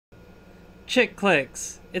Chick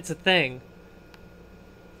clicks. It's a thing.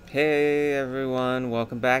 Hey everyone,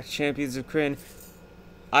 welcome back to Champions of Krynn.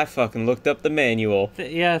 I fucking looked up the manual.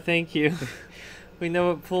 Yeah, thank you. We know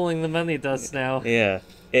what pooling the money does now. Yeah.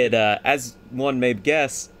 It, as one may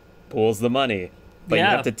guess, pools the money. But you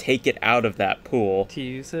have to take it out of that pool. To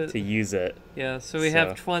use it? To use it. Yeah, so we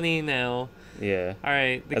have 20 now. Yeah.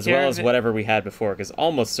 Alright. As well as whatever we had before, because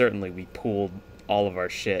almost certainly we pooled all of our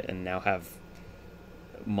shit and now have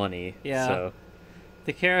money. Yeah. So.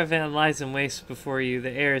 The caravan lies in waste before you.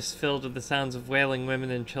 The air is filled with the sounds of wailing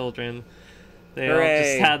women and children. They all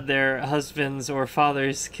just had their husbands or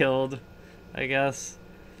fathers killed, I guess.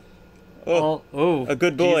 Oh, a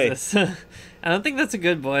good boy. Jesus. I don't think that's a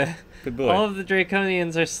good boy. Good boy. All of the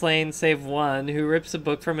Draconians are slain save one, who rips a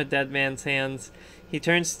book from a dead man's hands. He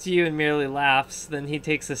turns to you and merely laughs, then he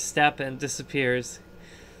takes a step and disappears.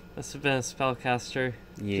 Must have been a spellcaster.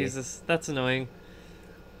 Yeah. Jesus, that's annoying.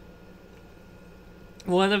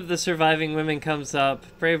 One of the surviving women comes up.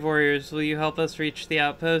 Brave warriors, will you help us reach the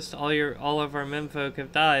outpost? All of our menfolk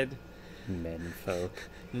have died. Menfolk.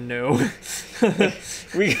 No.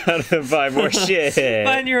 We gotta buy more shit.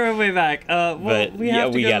 Find your own way back. Well, but, we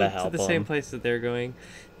have to go gotta to help the same place that they're going.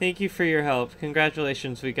 Thank you for your help.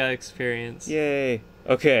 Congratulations, we got experience. Yay.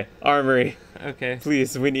 Okay, armory. Okay.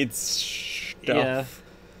 Please, we need stuff.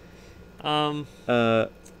 Yeah.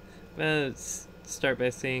 Let's start by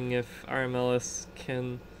seeing if RMLS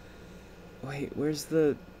can... Wait, where's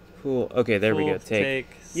the pool? Okay, there we go. Take.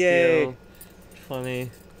 Yay! Steal,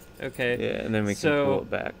 20. Okay. Yeah, and then we can pull it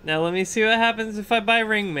back. Now let me see what happens if I buy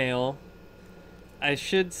ring mail. I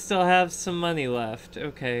should still have some money left.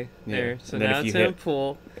 Okay, there. So now it's in a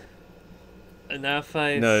pool. And now if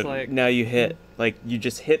I select... now you hit, like, you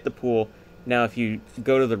just hit the pool. Now if you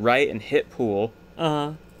go to the right and hit pool,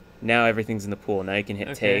 now everything's in the pool. Now you can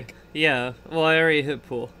hit take. Yeah, well, I already hit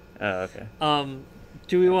pool. Oh, okay.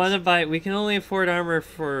 Do we want to buy... We can only afford armor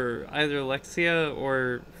for either Lexia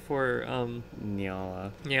or for,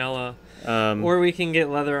 Nyala. Nyala. Or we can get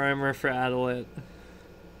leather armor for Adelet.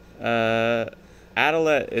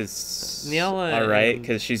 Adelet is alright,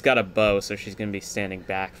 because she's got a bow, so she's going to be standing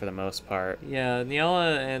back for the most part. Yeah,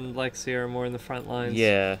 Nyala and Lexia are more in the front lines.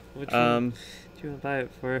 Yeah. Which one do you want to buy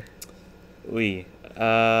it for?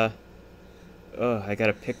 I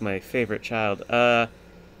gotta pick my favorite child.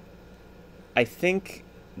 I think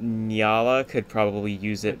Nyala could probably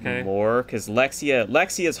use it more, because Lexia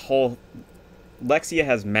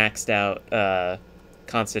has maxed out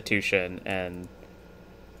Constitution, and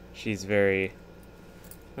she's very...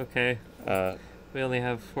 Okay. We only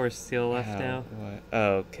have 4 steel left now. What?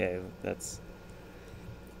 Oh, okay, that's...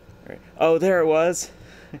 Right. Oh, there it was!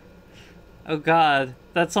 Oh god,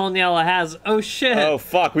 that's all Nyala has. Oh shit! Oh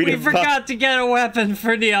fuck, we forgot to get a weapon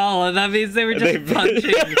for Nyala. That means they were just punching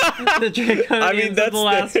the Draconians in the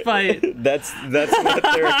last fight. That's what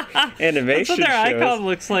their animation shows. That's what their shows. icon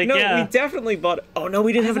looks like, no, yeah. we definitely bought... Oh no,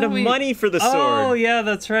 we didn't have enough money for the sword. Oh yeah,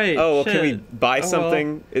 that's right. Oh, well, can we buy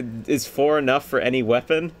something? Well. Is 4 enough for any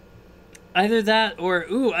weapon? Either that or...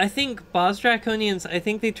 Ooh, I think Boss Draconians, I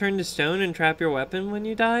think they turn to stone and trap your weapon when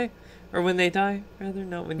you die. Or when they die, rather,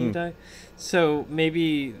 not when you die. So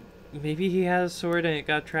maybe he has a sword and it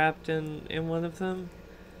got trapped in one of them?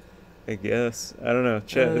 I guess. I don't know.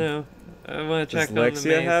 I don't know. I want to check on the mace.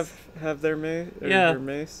 Does Lexia have their mace? Yeah, her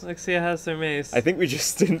mace? Lexia has their mace. I think we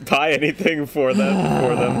just didn't buy anything for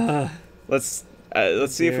them. Let's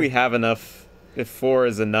see if we have enough. If 4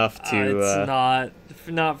 is enough to... It's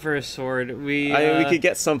not for a sword. We could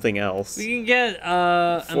get something else. We can get 4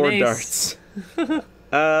 a mace.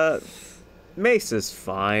 darts. Mace is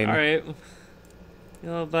fine. Alright.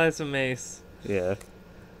 I'll buy some mace. Yeah.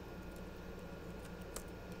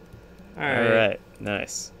 Alright.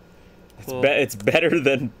 Nice. Cool. It's better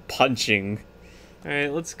than punching.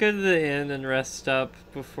 Alright, let's go to the inn and rest up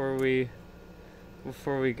before we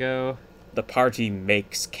go. The party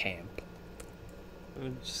makes camp.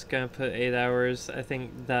 I'm just gonna put 8 hours. I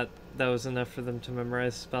think that was enough for them to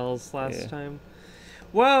memorize spells last time.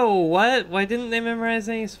 Whoa, what? Why didn't they memorize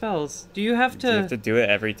any spells? Do you have to... Do you have to do it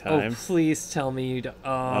every time? Oh, please tell me you do...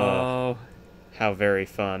 Oh. How very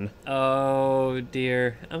fun. Oh,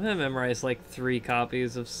 dear. I'm gonna memorize like 3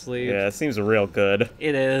 copies of Sleep. Yeah, it seems real good.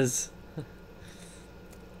 It is.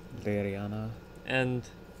 Liriana. And...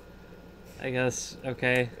 I guess,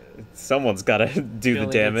 okay. Someone's gotta do the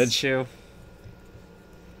damage.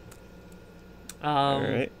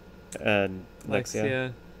 Alright. And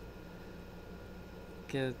Lexia.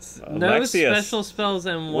 Gets no special spells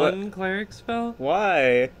and 1 cleric spell?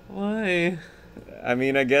 Why? Why? I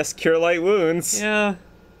mean, I guess cure light wounds. Yeah.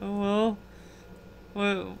 Oh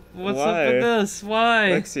well. What's up with this? Why?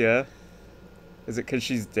 Lexia. Is it because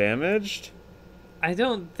she's damaged? I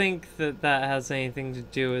don't think that has anything to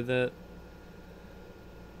do with it.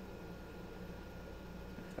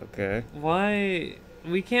 Okay. Why?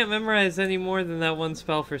 We can't memorize any more than that one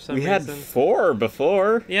spell for some reason. We had 4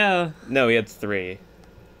 before. Yeah. No, we had 3.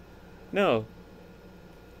 No.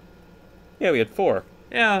 Yeah, we had 4.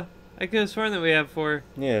 Yeah, I could have sworn that we had 4.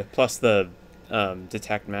 Yeah, plus the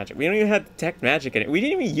detect magic. We don't even have detect magic in it. We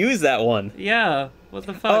didn't even use that one. Yeah. What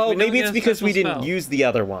the fuck? Oh, maybe it's because we didn't use the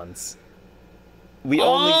other ones. We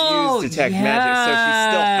only used detect magic, so she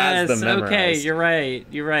still has them memorized. Okay, you're right.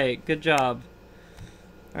 You're right. Good job.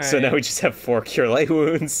 All so right. now we just have 4 cure light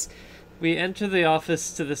wounds. We enter the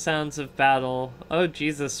office to the sounds of battle. Oh,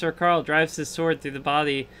 Jesus. Sir Karl drives his sword through the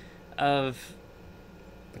body of...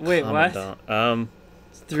 Wait, what?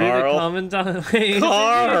 Through Karl? the Commandant? Wait,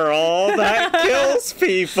 Karl! That kills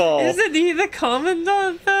people! Isn't he the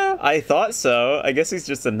Commandant, though? I thought so. I guess he's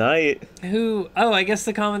just a knight. Who... Oh, I guess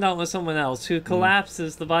the Commandant was someone else. Who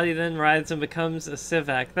collapses, the body then rides and becomes a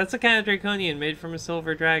Sivak. That's a kind of draconian made from a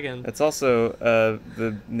silver dragon. That's also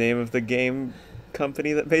the name of the game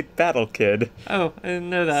company that made Battle Kid. Oh, I didn't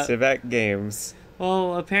know that. Sivak Games.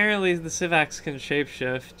 Well, apparently the Sivaks can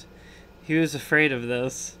shapeshift. He was afraid of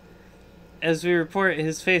this. As we report,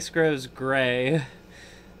 his face grows gray.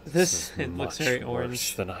 It looks very orange.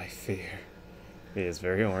 Worse than I fear. It is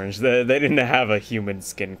very orange. They didn't have a human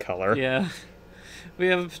skin color. Yeah. We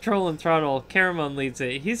have a patrol in Throttle. Caramon leads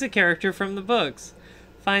it. He's a character from the books.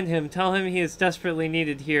 Find him. Tell him he is desperately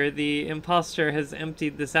needed here. The imposter has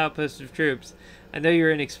emptied this outpost of troops. I know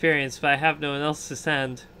you're inexperienced, but I have no one else to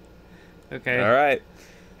send. Okay. Alright.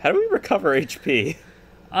 How do we recover HP?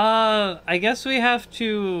 I guess we have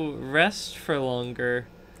to rest for longer.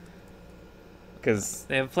 Because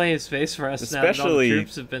they have plenty of space for us now that all the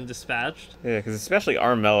troops have been dispatched. Yeah, because especially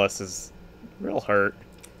Armelis is real hurt.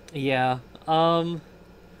 Yeah. I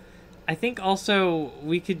think also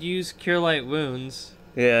we could use Cure Light Wounds.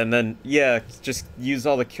 Yeah, and then, just use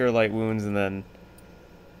all the Cure Light Wounds and then...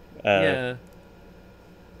 yeah.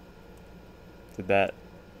 Did that...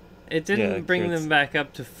 It didn't bring them back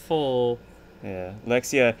up to full... Yeah,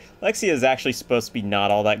 Lexia is actually supposed to be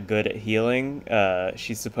not all that good at healing.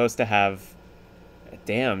 She's supposed to have...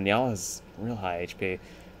 Damn, Niall has real high HP.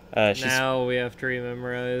 Now we have to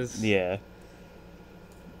rememorize. Yeah.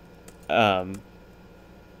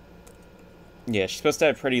 Yeah, she's supposed to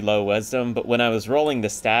have pretty low wisdom, but when I was rolling the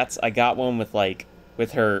stats, I got one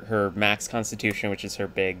with her max constitution, which is her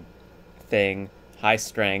big thing, high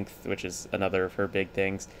strength, which is another of her big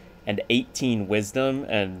things, and 18 wisdom,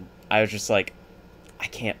 and I was just like, I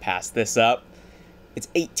can't pass this up. It's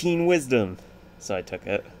 18 wisdom. So I took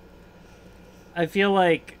it. I feel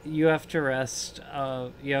like you have to rest.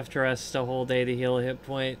 You have to rest a whole day to heal a hit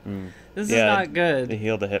point. This is not good. To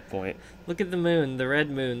heal the hit point. Look at the moon, the red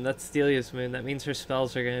moon. That's Delia's moon. That means her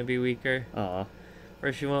spells are going to be weaker. Aw.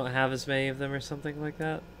 Or she won't have as many of them or something like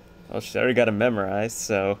that. Well, she's already got them memorized,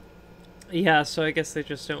 so... Yeah, so I guess they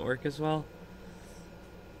just don't work as well.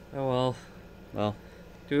 Oh well. Well...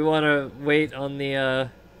 Do we want to wait on the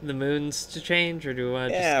moons to change, or do we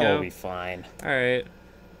want to just go? Yeah, we'll be fine. Alright.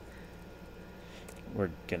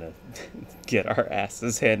 We're gonna get our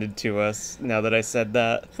asses handed to us, now that I said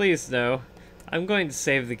that. Please, no. I'm going to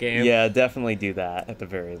save the game. Yeah, definitely do that, at the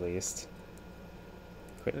very least.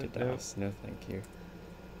 Quit to DOS. No, thank you.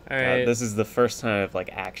 Alright. This is the first time I've,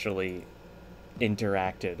 actually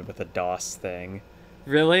interacted with a DOS thing.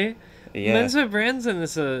 Really? Yeah. Mensa Branson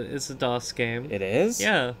is a DOS game. It is?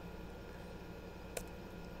 Yeah.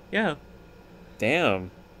 Yeah. Damn.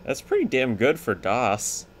 That's pretty damn good for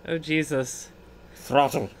DOS. Oh, Jesus.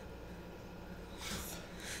 Throttle.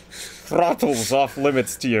 Throttle's off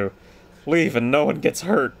limits to you. Leave and no one gets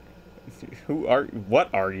hurt. What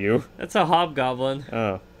are you? That's a hobgoblin.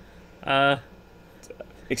 Oh.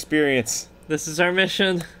 Experience. This is our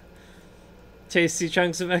mission. Tasty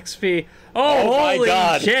chunks of XP. Oh, holy my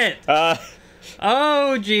God. Shit!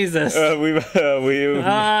 Oh, Jesus. Remember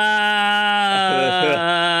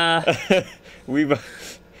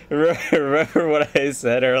what I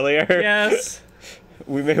said earlier? Yes.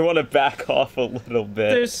 We may want to back off a little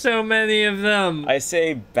bit. There's so many of them. I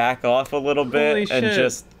say back off a little bit Holy and shit.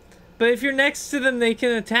 just... But if you're next to them, they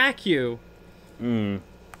can attack you. Well,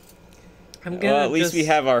 at least we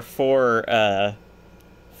have our 4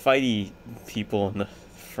 fighty people in the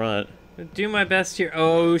front. Do my best here.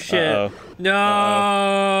 Oh, shit. Uh-oh. No!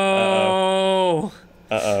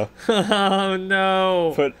 Uh-oh. Oh,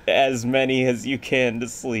 no. Put as many as you can to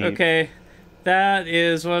sleep. Okay. That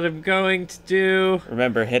is what I'm going to do.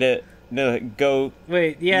 Remember, hit it. No, go...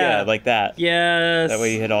 Wait, yeah. Yeah, like that. Yes. That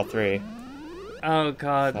way you hit all 3. Oh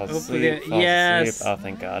God. Falls Hopefully, asleep, falls yes. asleep. Oh,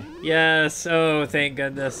 thank God. Yes. Oh, thank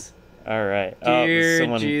goodness. All right. Oh, there's Dear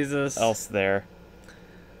someone Jesus. else there.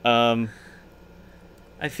 I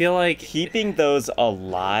feel like Keeping those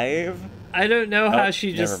alive? I don't know how Oh, she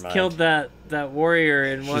never just mind. killed that warrior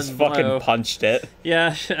in one She's blow. fucking punched it.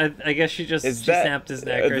 Yeah, I guess she just Is she that- snapped his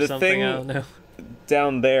neck or the something. thing- I don't know.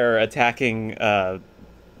 Down there attacking I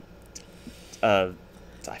The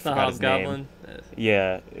forgot his name. hobgoblin.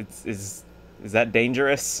 Yeah, is that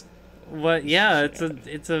dangerous? What? Yeah, it's a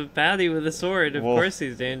baddie with a sword. Of Well, course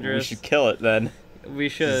he's dangerous. We should kill it then. We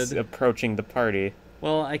He's should. approaching the party.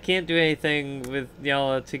 Well, I can't do anything with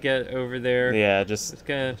Yala to get over there. Yeah, just It's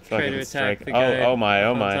gonna try fucking to attack strike. the guy Oh my,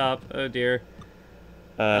 oh on my. top. Oh dear.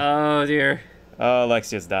 Uh, Oh dear. oh,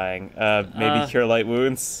 Alexia's dying. Maybe cure light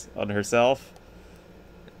wounds on herself.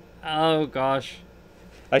 Oh gosh.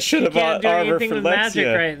 I should You have can't bought do armor anything for with magic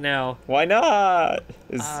Lexia. right now. Why not?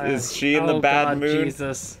 Is she in the bad God, mood?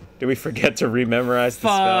 Jesus. Did we forget to rememorize the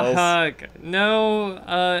spells? Fuck. No,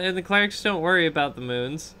 and the clerics don't worry about the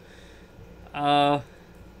moons. Oh,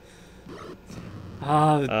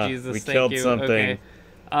 Jesus, we thank killed you. something. Okay.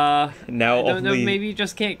 Now I don't know, only maybe you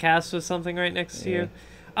just can't cast with something right next to Yeah. you.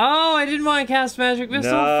 Oh, I didn't want to cast magic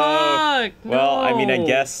missile. No. Fuck. Well, I mean, I No.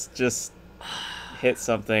 guess just hit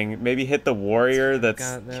something. Maybe hit the warrior that's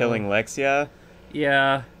God, no. killing Lexia.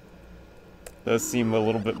 Yeah. Those seem a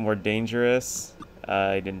little bit more dangerous.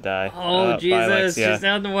 I didn't die. Oh, bye, Jesus. Lexia. She's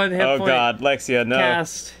down to one hit Oh point. God, Lexia, no.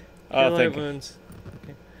 Cast. Oh, Kill thank light wounds.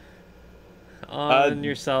 Okay. On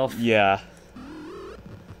yourself. Yeah.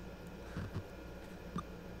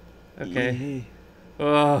 Okay.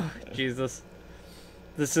 Oh, Jesus.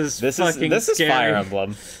 This is This fucking is scary. Fire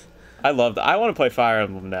Emblem. I want to play Fire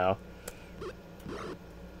Emblem now.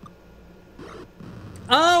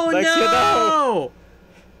 Oh, Lexia, no!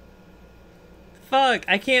 Fuck,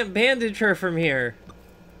 I can't bandage her from here.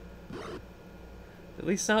 At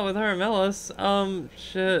least not with Armelis.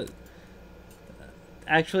 Shit.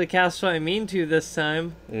 Actually cast what I mean to this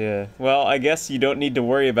time. Yeah. Well, I guess you don't need to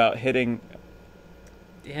worry about hitting.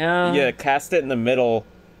 Yeah. Yeah, cast it in the middle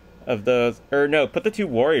of those. Or no, put the two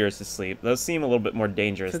warriors to sleep. Those seem a little bit more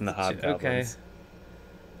dangerous than the hobgoblins.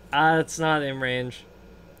 Okay. It's not in range.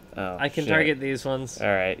 Oh, I can shit. target these ones. All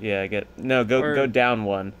right. Yeah. Go down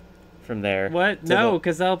one from there. What? To No,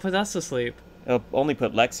 because that'll put us to sleep. It'll only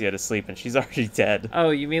put Lexia to sleep, and she's already dead. Oh,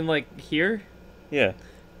 you mean like here? Yeah.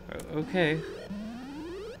 Okay.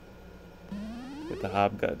 With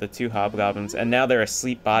the two hobgoblins, and now their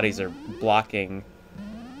asleep bodies are blocking.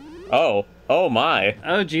 Oh my!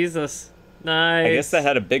 Oh, Jesus. Nice. I guess that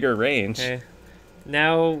had a bigger range. Okay.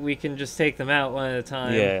 Now we can just take them out one at a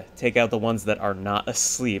time. Yeah, take out the ones that are not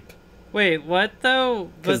asleep. Wait, what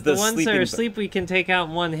though? 'Cause But the the ones that sleeping are asleep we can take out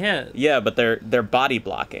in one hit. Yeah, but they're body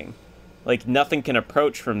blocking. Like nothing can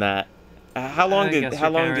approach from that. How long I guess how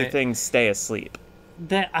you're long kinda do right. things stay asleep?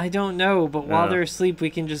 That I don't know, but while Oh. they're asleep we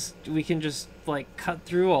can just like cut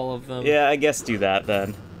through all of them. Yeah, I guess do that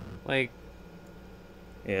then. Like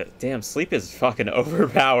Yeah, damn, sleep is fucking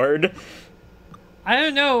overpowered. I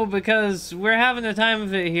don't know because we're having a time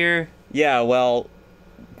of it here. Yeah, well,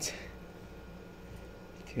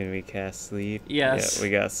 can we cast sleep? Yes. Yeah, we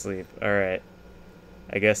got sleep. All right.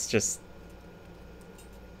 I guess just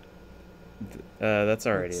that's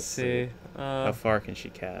already Let's asleep. see. How far can she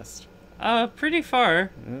cast? Pretty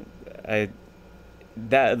far.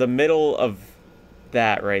 The middle of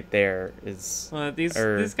that right there is. These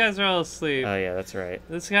guys are all asleep. Oh yeah, that's right.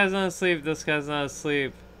 This guy's not asleep. This guy's not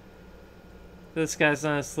asleep. This guy's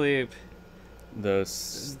not asleep.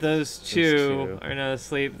 Those Two two. are not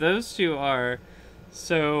asleep. Those two are.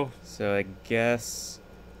 So So I guess.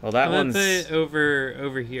 Well, that I'm gonna one's. put it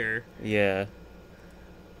over here. Yeah.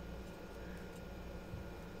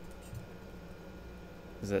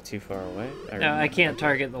 Is that too far away? No, I can't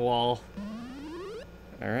target the wall.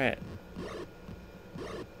 All right.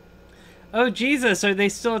 Oh Jesus! Are they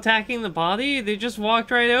still attacking the body? They just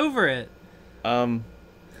walked right over it.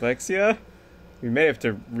 Lexia, we may have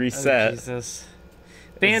to Oh reset. Jesus!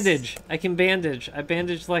 Bandage. I can bandage. I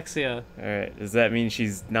bandaged Lexia. All right. Does that mean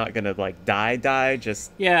she's not gonna like die?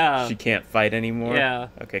 Just Yeah. she can't fight anymore. Yeah.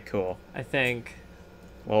 Okay. Cool. I think.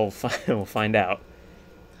 Well, we'll find out.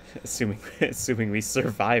 Assuming we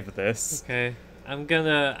survive this. Okay. I'm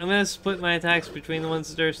gonna split my attacks between the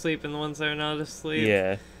ones that are asleep and the ones that are not asleep.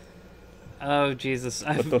 Yeah. Oh Jesus!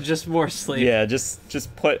 I'm just more sleep. Yeah.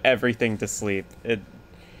 Just put everything to sleep.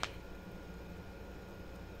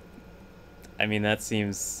 I mean, that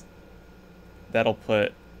seems. That'll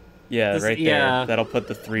put. Yeah, right there. That'll put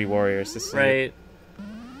the 3 warriors to sleep. Right.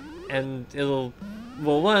 And it'll.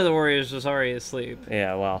 Well, one of the warriors was already asleep.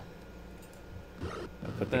 Yeah. Well.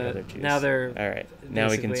 with the other juice. Now they're all right. Now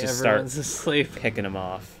we can just everyone's start asleep. picking them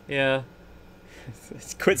off. Yeah.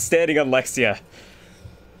 Quit standing on Lexia.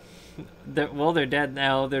 They're dead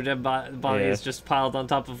now. Their dead body is just piled on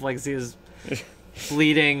top of Lexia's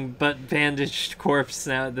bleeding but bandaged corpse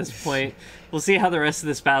now at this point. We'll see how the rest of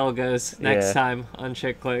this battle goes next time on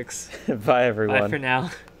Chick Clicks. Bye, everyone. Bye for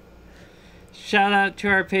now. Shout out to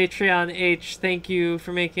our Patreon, H. Thank you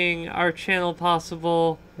for making our channel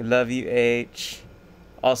possible. We love you, H.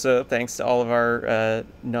 Also, thanks to all of our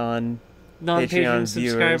non-Patreon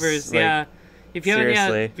subscribers. Like, if you haven't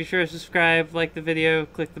seriously. yet, be sure to subscribe, like the video,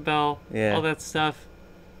 click the bell, all that stuff.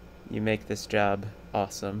 You make this job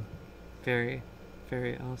awesome. Very,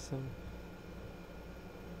 very awesome.